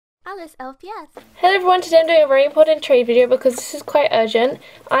Alice LPS. Hello everyone, today I'm doing a very important trade video because this is quite urgent.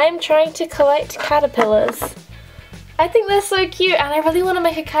 I'm trying to collect caterpillars. I think they're so cute and I really want to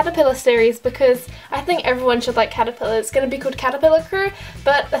make a caterpillar series because I think everyone should like caterpillars. It's going to be called Caterpillar Crew,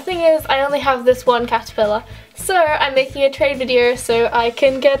 but the thing is I only have this one caterpillar. So I'm making a trade video so I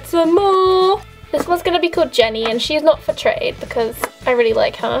can get some more. This one's going to be called Jenny and she's not for trade because I really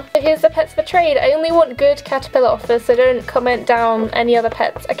like her. So here's the pets for trade. I only want good caterpillar offers, so don't comment down any other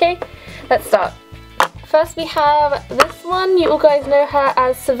pets, okay? Let's start. First we have this one. You all guys know her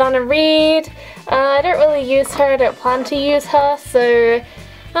as Savannah Reed. I don't really use her, I don't plan to use her, so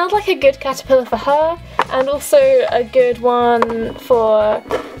I'd like a good caterpillar for her. And also a good one for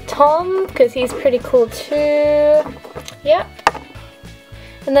Tom because he's pretty cool too. Yep.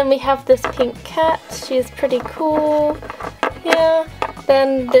 And then we have this pink cat, she's pretty cool, yeah.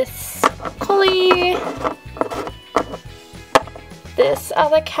 Then this collie, this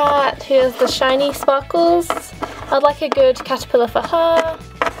other cat who has the shiny sparkles. I'd like a good caterpillar for her.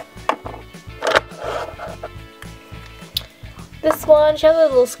 This one, she has a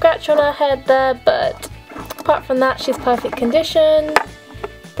little scratch on her head there, but apart from that she's perfect condition.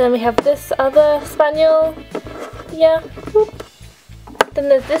 Then we have this other spaniel, yeah. Whoop. Then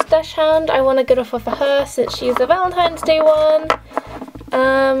there's this Dachshund. I want a good offer for her since she's a Valentine's Day one.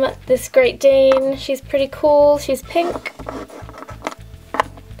 This Great Dane, she's pretty cool, she's pink.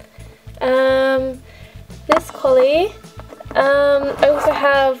 This collie. I also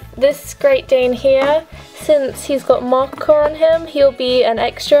have this Great Dane here. Since he's got marker on him, he'll be an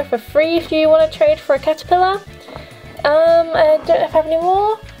extra for free if you want to trade for a caterpillar. I don't know if I have any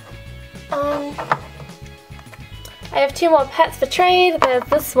more. I have two more pets for trade. There's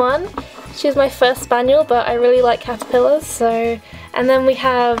this one. She's my first spaniel, but I really like caterpillars, so... And then we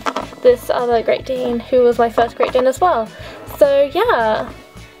have this other Great Dane, who was my first Great Dane as well. So yeah.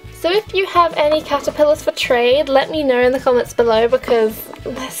 So if you have any caterpillars for trade, let me know in the comments below because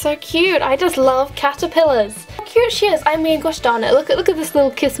they're so cute. I just love caterpillars. How cute she is. I mean, gosh darn it. Look at this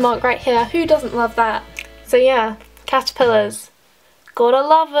little kiss mark right here. Who doesn't love that? So yeah, caterpillars. Gotta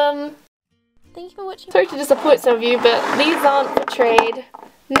love them. Thank you for watching. Sorry to disappoint some of you, but these aren't for trade.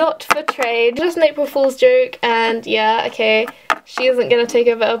 Not for trade. Just an April Fool's joke, and yeah, okay. She isn't gonna take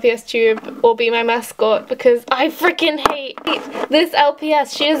over LPS Tube or be my mascot because I freaking hate this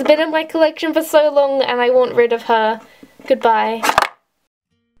LPS. She has been in my collection for so long and I want rid of her. Goodbye.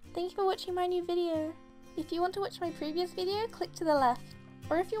 Thank you for watching my new video. If you want to watch my previous video, click to the left.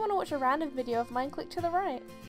 Or if you want to watch a random video of mine, click to the right.